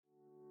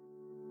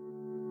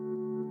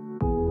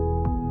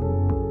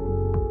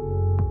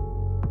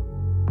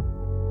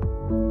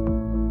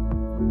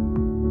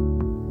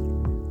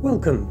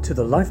Welcome to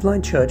the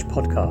Lifeline Church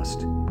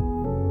podcast.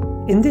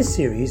 In this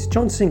series,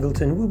 John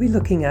Singleton will be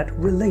looking at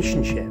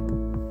relationship.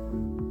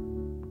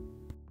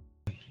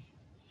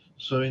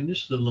 So in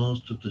this, the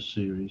last of the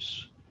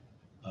series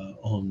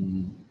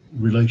on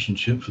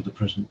relationship for the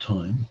present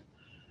time,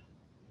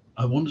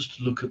 I want us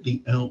to look at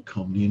the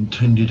outcome, the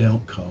intended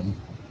outcome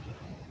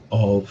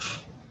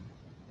of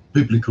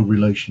biblical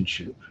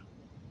relationship.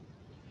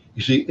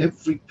 You see,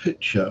 every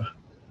picture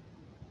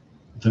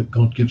that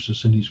God gives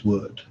us in His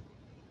Word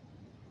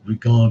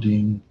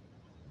regarding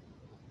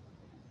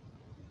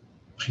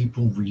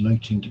people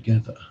relating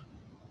together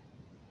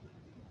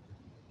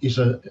is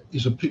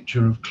a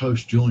picture of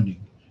close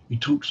joining. He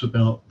talks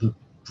about the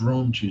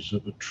branches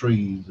of a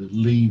tree, the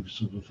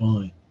leaves of a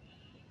vine.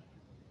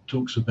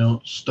 Talks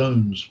about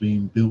stones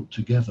being built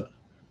together.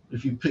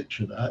 If you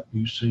picture that,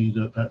 you see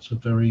that that's a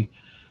very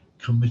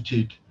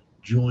committed,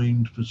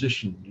 joined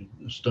position.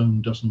 A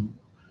stone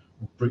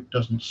or brick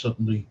doesn't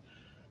suddenly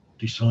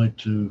decide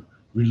to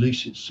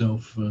release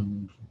itself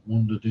and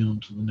wander down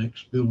to the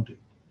next building.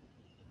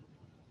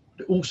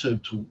 It also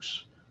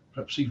talks,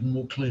 perhaps even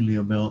more clearly,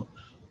 about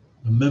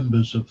the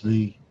members of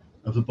the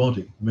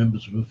body,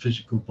 members of a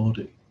physical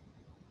body.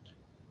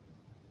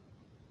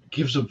 It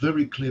gives a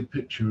very clear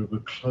picture of a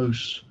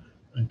close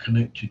and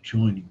connected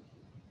joining.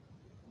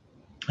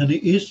 And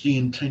it is the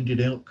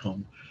intended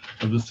outcome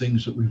of the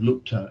things that we've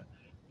looked at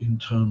in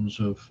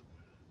terms of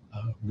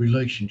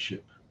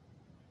relationship.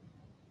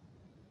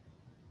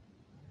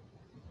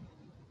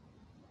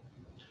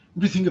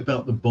 When we think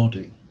about the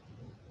body,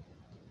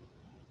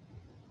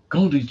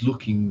 God is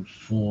looking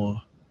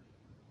for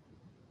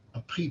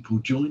a people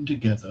joined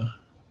together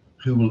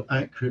who will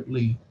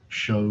accurately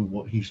show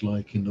what He's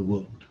like in the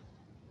world.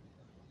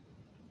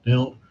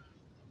 Now,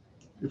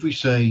 if we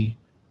say,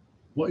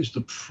 what is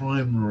the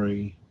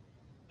primary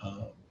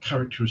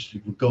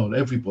characteristic of God?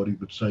 Everybody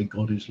would say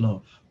God is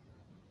love.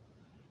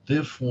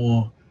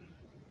 Therefore,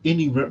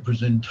 any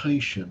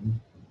representation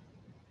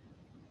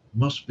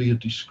must be a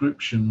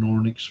description or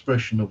an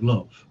expression of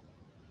love.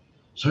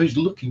 So He's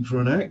looking for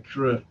an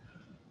accurate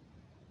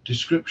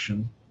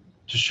description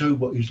to show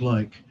what He's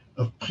like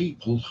of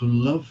people who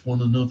love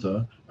one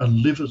another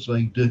and live as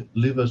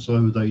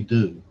though they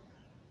do,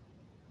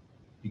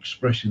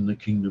 expressing the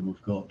kingdom of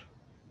God.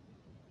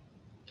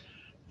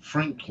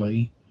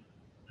 Frankly,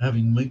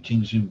 having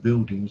meetings in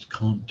buildings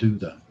can't do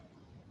that.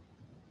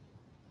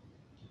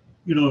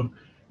 You know,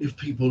 if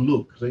people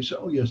look, they say,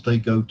 oh yes, they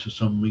go to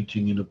some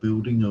meeting in a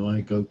building, or I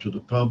go to the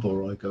pub,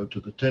 or I go to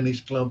the tennis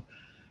club.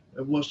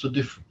 What's the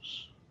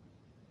difference?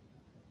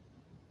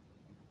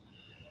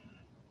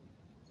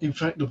 In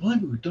fact, the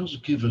Bible does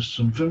give us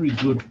some very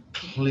good,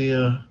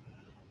 clear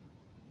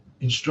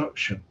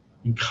instruction,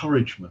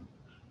 encouragement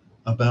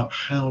about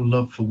how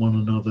love for one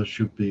another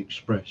should be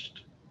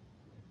expressed.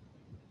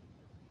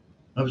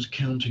 I was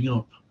counting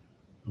up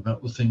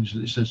about the things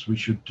that it says we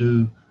should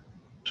do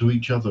to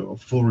each other or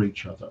for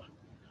each other.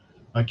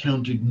 I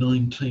counted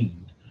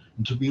 19,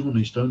 and to be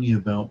honest, only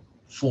about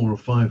 4 or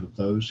 5 of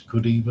those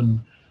could even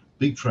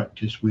be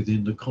practiced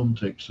within the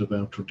context of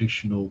our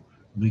traditional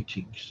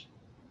meetings.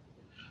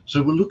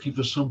 So we're looking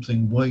for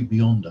something way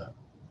beyond that.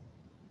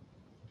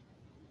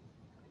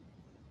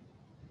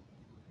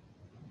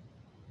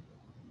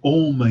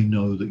 All may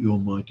know that you're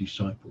my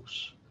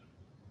disciples.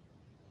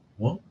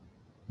 What?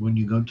 When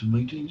you go to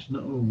meetings?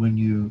 No, when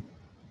you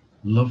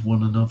love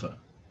one another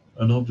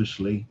and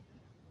obviously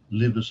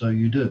live as though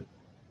you do.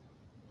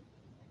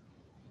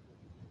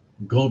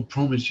 God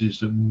promises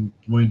that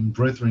when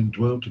brethren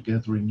dwell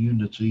together in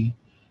unity,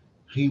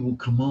 He will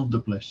command the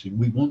blessing.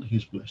 We want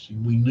His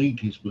blessing. We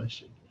need His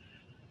blessing.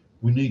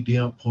 We need the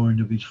outpouring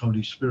of His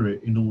Holy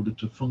Spirit in order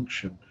to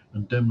function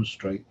and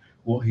demonstrate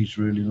what He's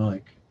really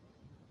like.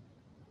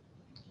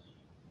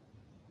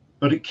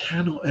 But it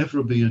cannot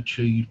ever be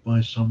achieved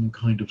by some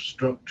kind of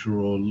structure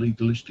or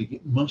legalistic.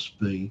 It must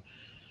be,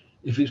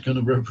 if it's going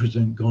to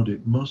represent God,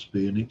 it must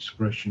be an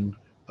expression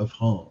of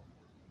heart.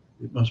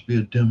 It must be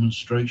a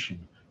demonstration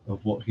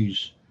of what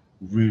He's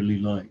really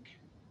like.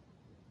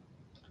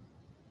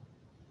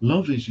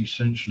 Love is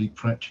essentially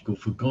practical.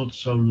 For God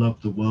so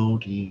loved the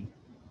world, He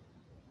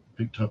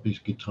picked up His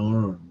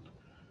guitar and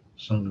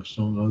sung a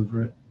song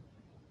over it.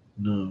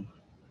 No.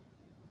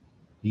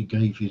 He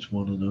gave His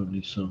one and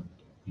only Son.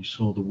 He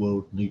saw the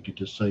world needed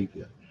a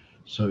Saviour,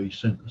 so He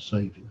sent a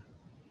Saviour.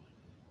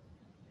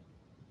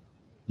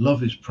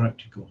 Love is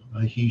practical.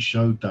 He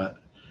showed that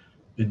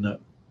in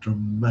that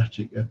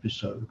dramatic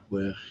episode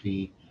where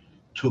He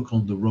took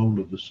on the role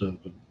of the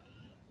servant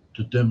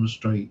to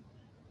demonstrate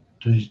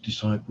to His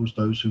disciples,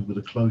 those who were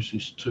the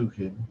closest to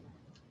Him,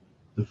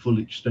 the full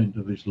extent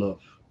of His love.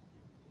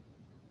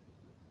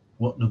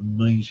 What an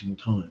amazing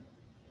time.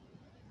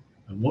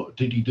 And what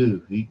did He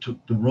do? He took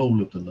the role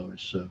of the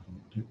lowest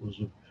servant. It was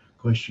a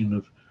question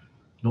of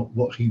not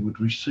what He would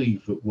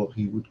receive, but what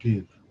He would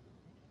give.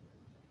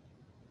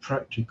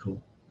 Practical,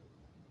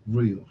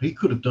 real. He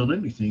could have done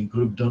anything. He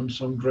could have done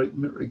some great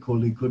miracle.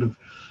 He could have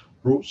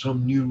brought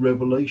some new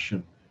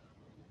revelation.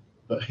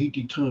 But He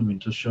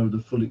determined to show the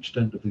full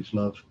extent of His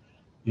love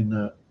in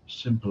that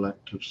simple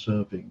act of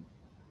serving.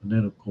 And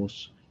then, of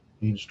course,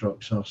 he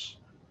instructs us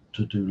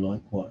to do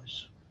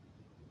likewise.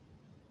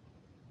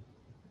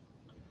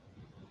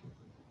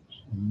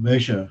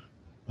 Measure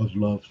of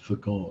love for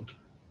God.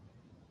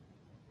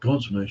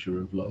 God's measure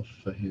of love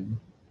for him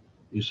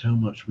is how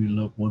much we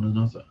love one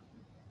another,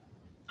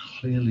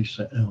 clearly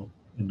set out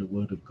in the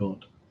Word of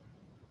God.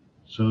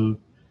 So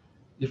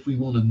if we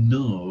want to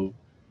know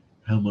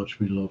how much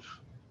we love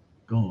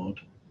God,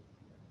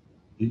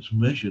 it's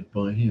measured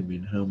by him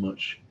in how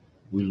much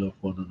we love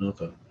one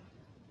another.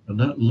 And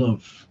that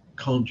love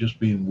can't just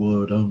be in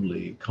word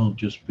only. It can't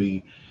just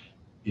be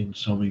in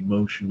some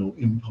emotional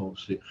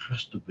impulse. It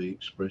has to be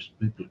expressed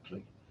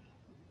biblically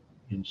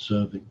in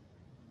serving,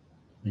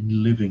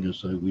 in living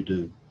as though we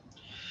do.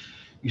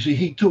 You see,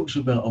 he talks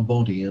about a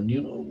body,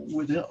 and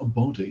without a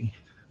body,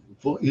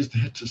 what is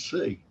there to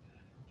see?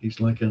 He's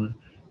an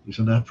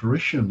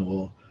apparition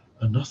or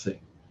a nothing.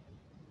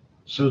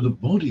 So the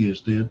body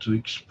is there to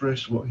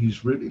express what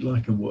he's really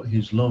like and what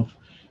his love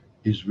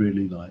is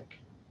really like.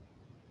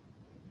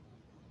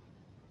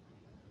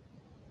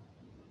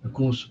 Of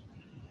course,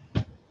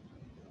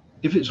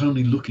 if it's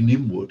only looking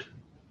inward,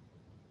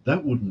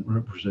 that wouldn't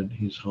represent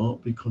his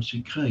heart, because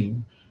he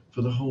came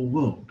for the whole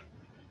world.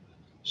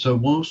 So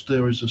whilst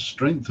there is a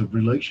strength of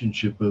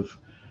relationship of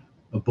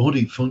a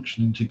body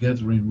functioning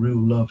together in real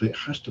love, it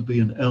has to be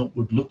an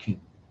outward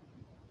looking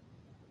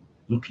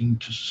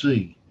to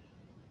see,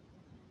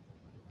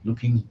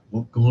 looking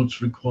what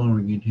God's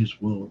requiring in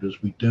his world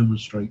as we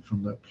demonstrate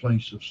from that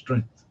place of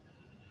strength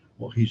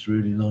what he's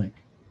really like.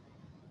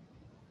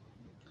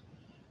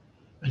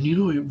 And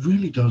it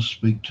really does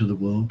speak to the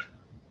world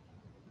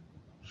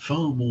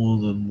far more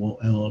than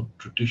what our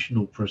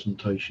traditional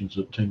presentations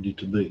have tended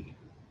to be,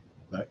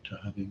 back to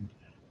having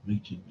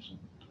meetings and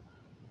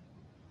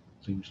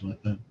things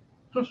like that.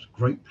 That's a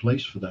great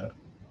place for that.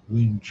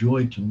 We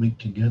enjoy to meet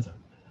together.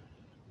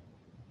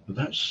 But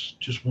that's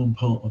just one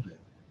part of it.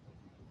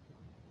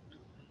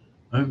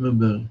 I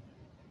remember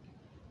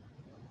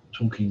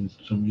talking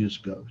some years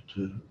ago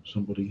to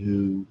somebody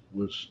who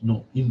was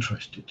not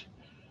interested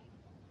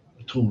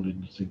at all in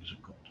the things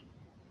of God.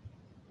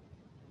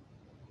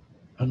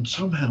 And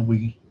somehow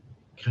we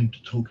came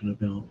to talking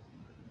about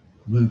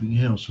moving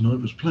house, and I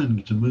was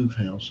planning to move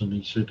house, and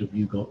he said, "Have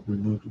you got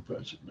removal?"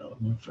 I said, "No,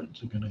 my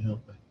friends are going to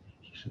help me."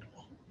 He said,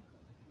 "What?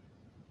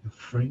 Your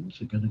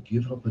friends are going to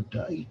give up a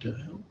day to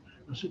help?"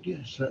 I said,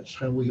 "Yes, that's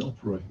how we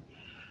operate."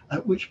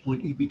 At which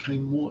point he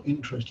became more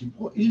interested.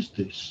 What is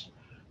this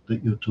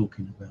that you're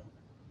talking about?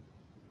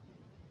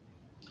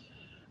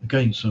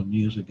 Again, some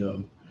years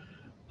ago,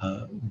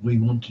 we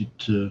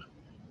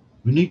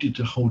needed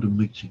to hold a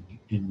meeting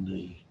in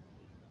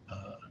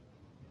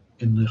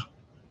the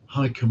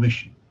High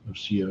Commission of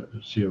Sierra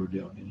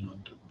Leone in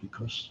London,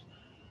 because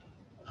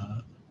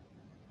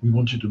we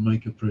wanted to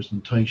make a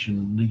presentation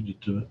and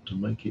needed to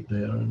make it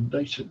there. And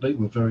they said they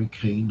were very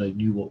keen. They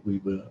knew what we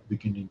were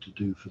beginning to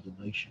do for the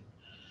nation.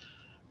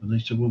 And they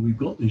said, "Well, we've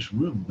got this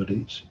room, but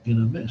it's in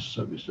a mess."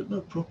 So we said,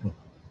 "No problem.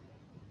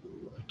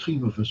 A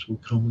team of us will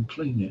come and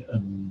clean it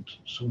and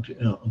sort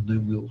it out, and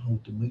then we'll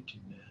hold the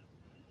meeting there."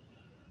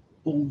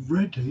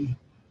 Already,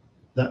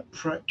 that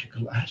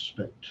practical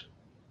aspect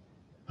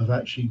of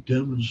actually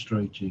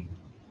demonstrating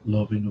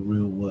love in a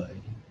real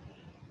way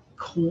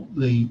caught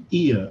the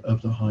ear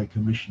of the High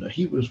Commissioner.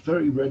 He was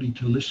very ready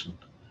to listen.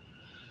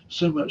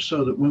 So much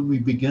so that when we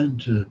began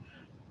to,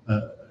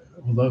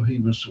 although he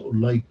was sort of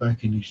laid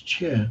back in his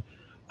chair,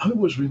 I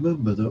always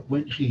remember that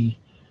when he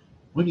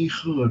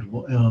heard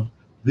what our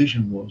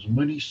vision was, and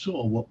when he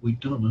saw what we'd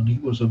done, and he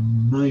was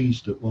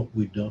amazed at what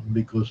we'd done,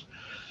 because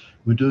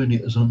we're doing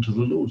it as unto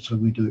the Lord, so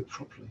we do it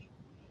properly.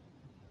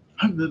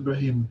 I remember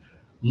him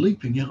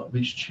leaping out of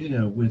his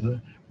chair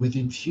with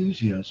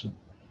enthusiasm,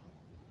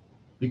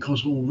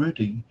 because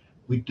already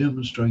we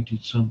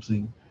demonstrated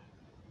something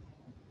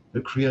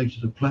that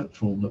created a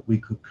platform that we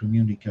could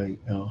communicate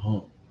our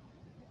heart.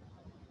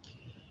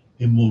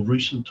 In more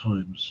recent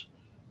times,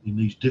 in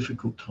these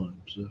difficult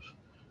times of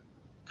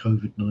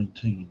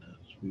COVID-19,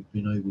 as we've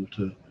been able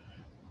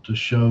to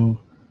show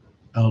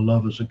our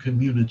love as a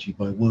community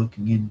by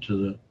working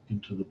into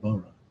the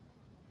borough,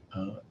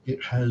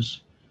 it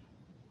has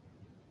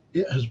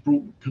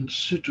brought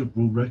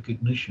considerable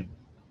recognition,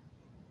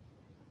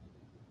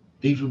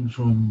 even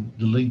from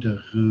the leader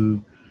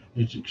who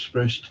is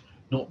expressed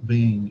not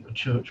being a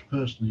church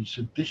person. He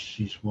said, "This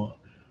is what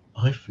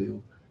I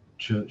feel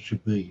church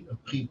should be, a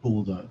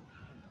people that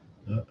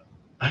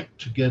act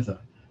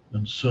together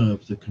and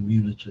serve the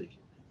community,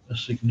 a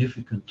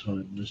significant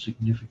time and a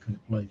significant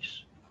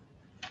place."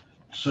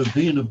 So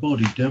being a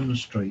body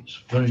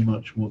demonstrates very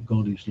much what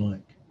God is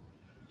like.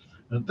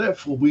 And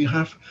therefore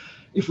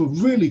if we're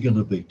really going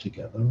to be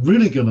together,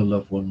 really going to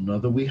love one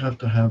another, we have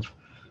to have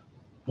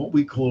what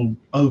we call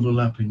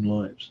overlapping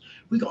lives.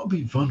 We got to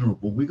be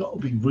vulnerable. We got to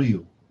be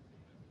real.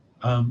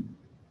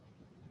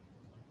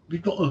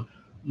 We've got to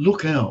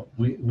look out.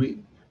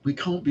 We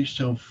can't be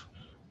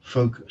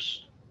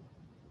self-focused.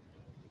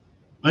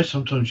 I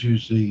sometimes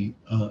use the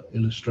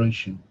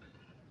illustration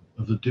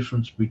of the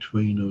difference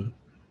between a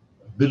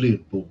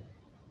billiard ball.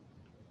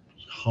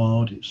 It's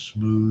hard, it's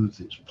smooth,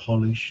 it's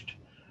polished.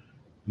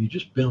 You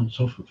just bounce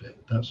off of it.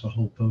 That's the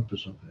whole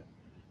purpose of it.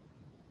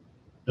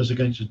 As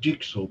against a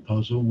jigsaw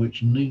puzzle,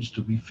 which needs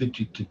to be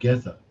fitted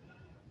together.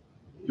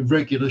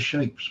 Irregular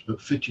shapes,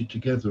 but fitted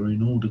together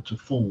in order to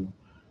form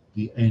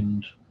the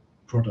end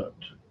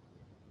product.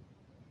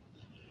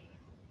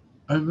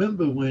 I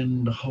remember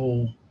when the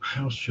whole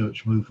house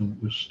church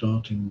movement was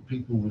starting,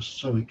 people were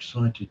so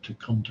excited to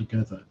come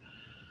together.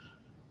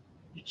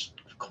 It's,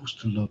 of course,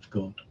 to love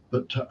God,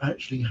 but to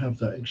actually have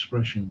that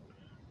expression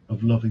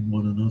of loving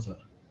one another.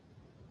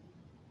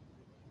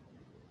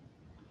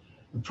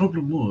 The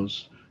problem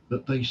was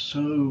that they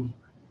so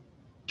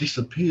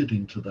disappeared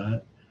into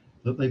that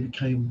they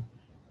became,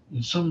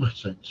 in some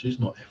senses,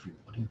 not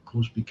everybody, of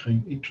course,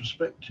 became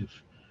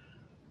introspective.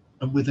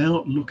 And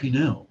without looking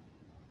out,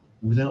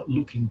 without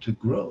looking to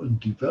grow and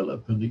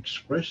develop and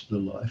express the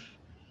life,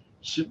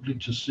 simply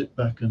to sit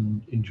back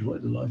and enjoy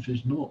the life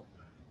is not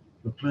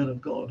the plan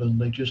of God. And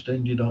they just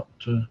ended up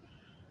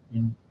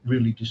in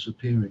really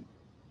disappearing.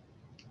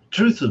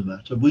 Truth of the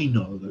matter, we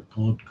know that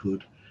God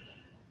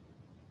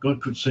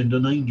could send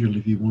an angel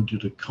if he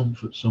wanted to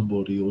comfort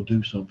somebody or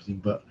do something,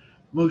 but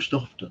most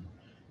often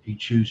he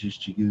chooses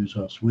to use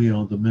us. We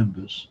are the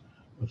members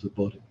of the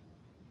body.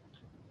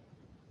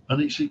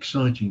 And it's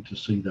exciting to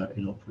see that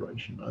in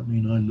operation. I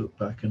mean, I look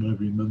back and I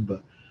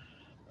remember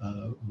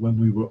when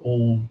we were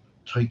all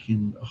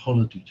taking a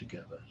holiday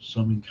together,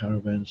 some in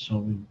caravans,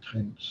 some in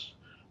tents,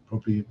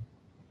 probably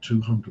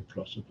 200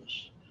 plus of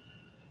us.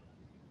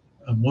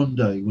 And one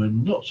day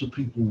when lots of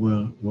people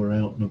were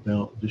out and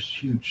about, this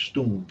huge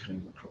storm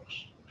came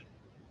across.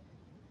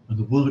 And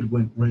the word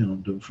went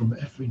round, and from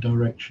every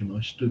direction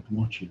I stood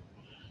watching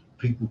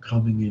people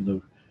coming in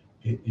the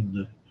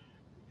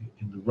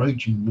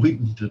raging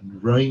wind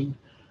and rain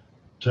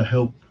to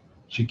help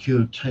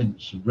secure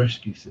tents and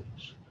rescue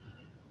things.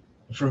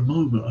 For a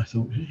moment I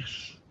thought,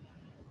 yes,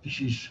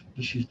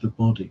 this is the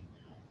body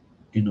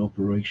in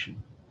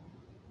operation.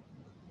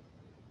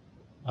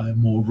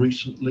 More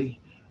recently,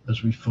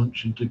 as we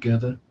function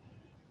together,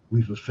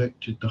 we've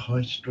affected the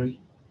high street.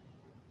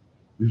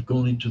 We've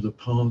gone into the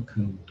park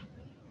and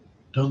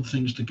done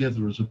things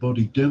together as a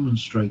body,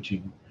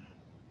 demonstrating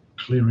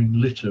clearing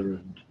litter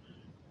and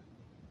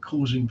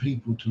causing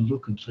people to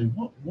look and say,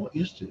 what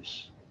is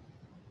this?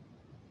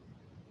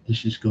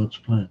 This is God's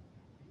plan.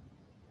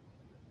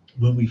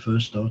 When we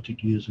first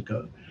started years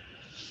ago,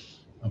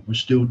 and we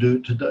still do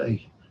it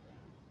today,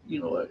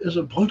 as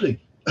a body,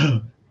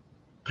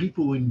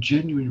 people in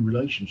genuine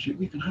relationship,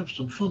 we can have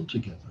some fun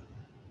together.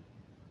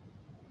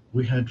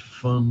 We had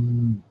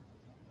fun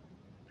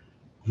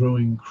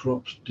growing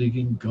crops,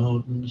 digging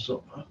gardens.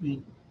 I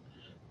mean,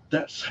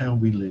 that's how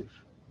we live.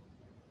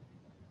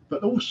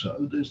 But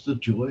also there's the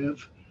joy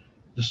of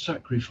the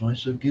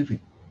sacrifice of giving.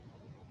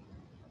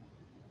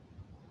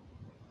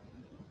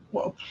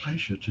 What a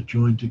pleasure to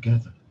join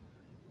together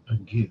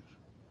and give.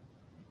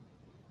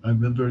 I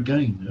remember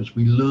again, as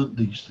we learnt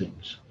these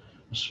things,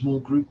 a small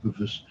group of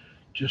us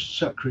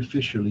just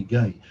sacrificially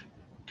gave,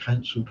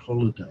 cancelled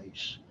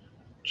holidays,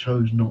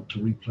 chose not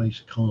to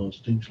replace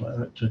cars, things like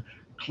that, to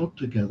club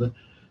together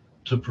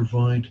to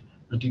provide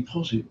a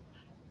deposit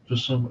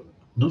for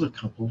another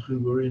couple who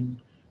were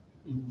in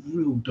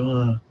real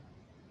dire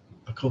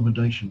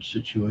accommodation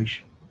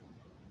situation.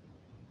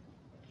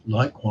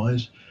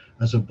 Likewise,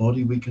 as a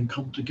body, we can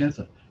come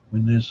together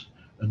when there's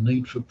a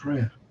need for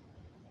prayer.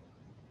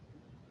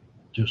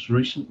 Just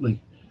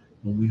recently,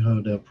 when we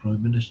heard our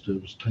Prime Minister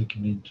was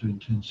taken into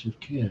intensive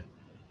care,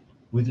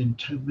 within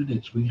 10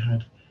 minutes we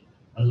had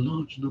a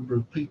large number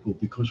of people,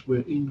 because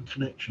we're in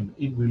connection,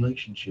 in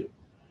relationship.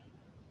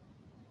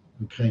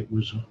 Okay, it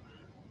was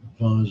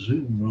via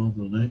Zoom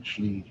rather than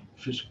actually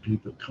physically,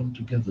 but come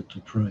together to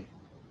pray.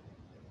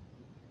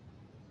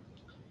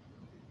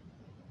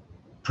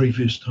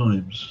 Previous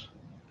times,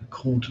 the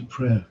call to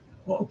prayer,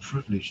 what a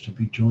privilege to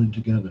be joined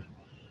together.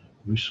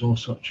 We saw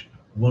such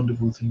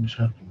wonderful things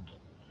happen.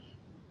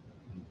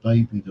 A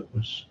baby that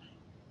was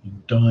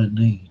in dire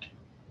need.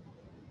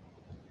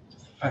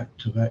 The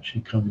fact of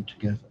actually coming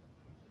together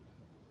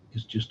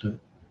is just a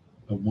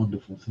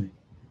wonderful thing.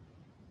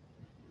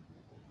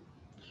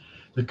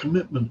 The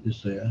commitment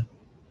is there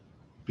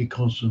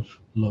because of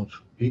love.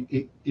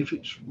 If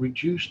it's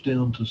reduced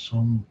down to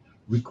some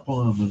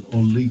requirement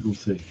or legal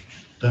thing,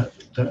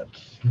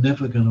 that's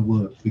never going to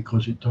work,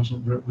 because it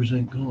doesn't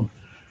represent God.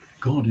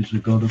 God is a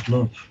God of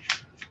love.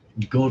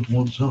 God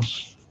wants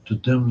us to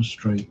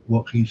demonstrate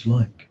what he's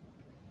like,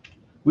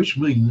 which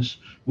means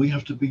we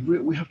have to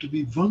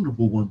be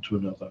vulnerable one to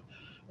another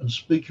and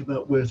speak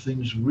about where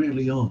things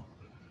really are,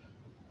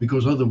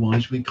 because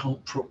otherwise we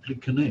can't properly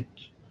connect.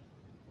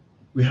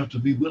 We have to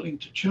be willing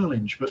to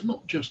challenge, but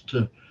not just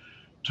to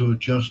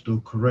adjust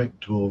or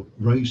correct or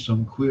raise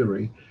some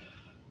query,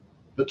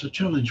 but to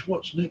challenge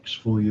what's next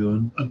for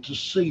you and to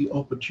see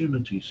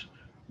opportunities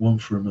one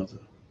for another.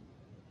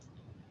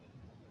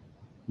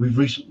 We've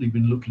recently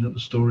been looking at the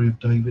story of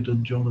David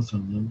and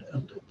Jonathan,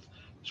 and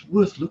it's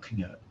worth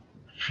looking at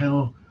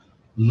how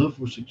love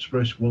was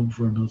expressed one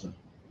for another.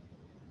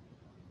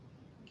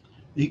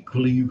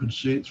 Equally, you can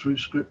see it through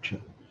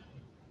Scripture.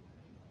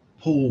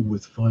 Paul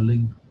with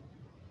Philemon.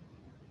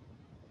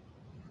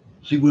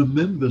 See, we're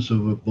members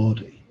of a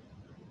body.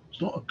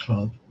 It's not a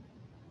club,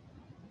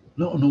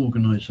 not an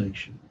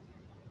organisation.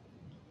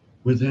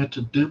 We're there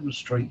to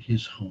demonstrate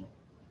his heart.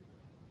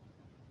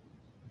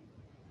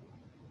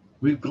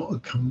 We've got a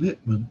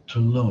commitment to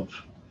love.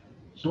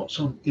 It's not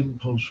some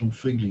impulse or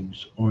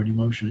feelings or an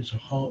emotion. It's a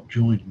heart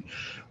joining.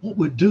 What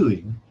we're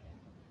doing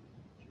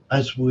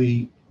as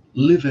we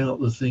live out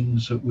the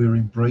things that we're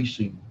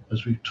embracing,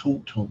 as we've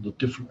talked on the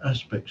different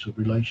aspects of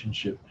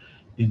relationship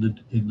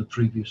in the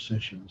previous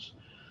sessions,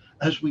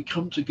 as we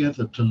come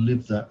together to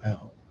live that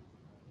out,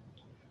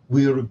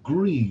 we are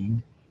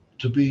agreeing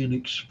to be an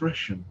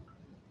expression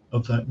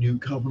of that new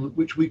covenant,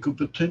 which we could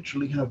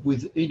potentially have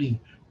with any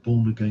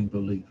born-again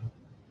believer.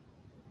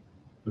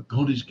 But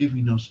God is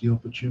giving us the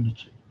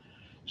opportunity.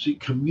 See,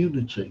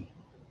 community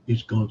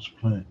is God's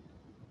plan.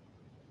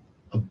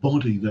 A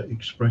body that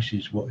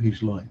expresses what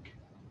he's like.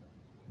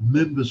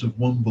 Members of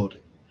one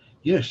body.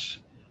 Yes,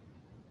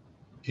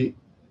 it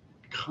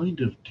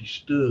kind of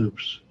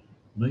disturbs,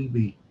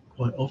 maybe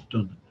quite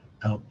often,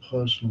 our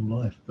personal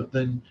life, but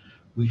then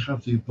we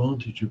have the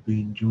advantage of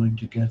being joined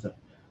together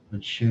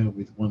and share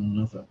with one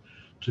another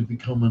to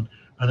become an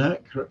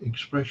accurate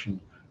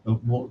expression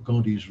of what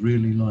God is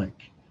really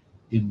like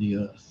in the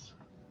earth.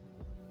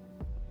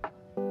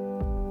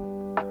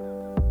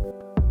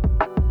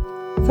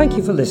 Thank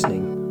you for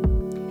listening.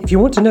 If you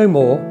want to know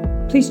more,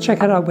 please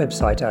check out our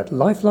website at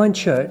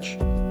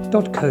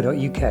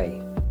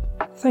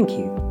lifelinechurch.co.uk. Thank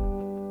you.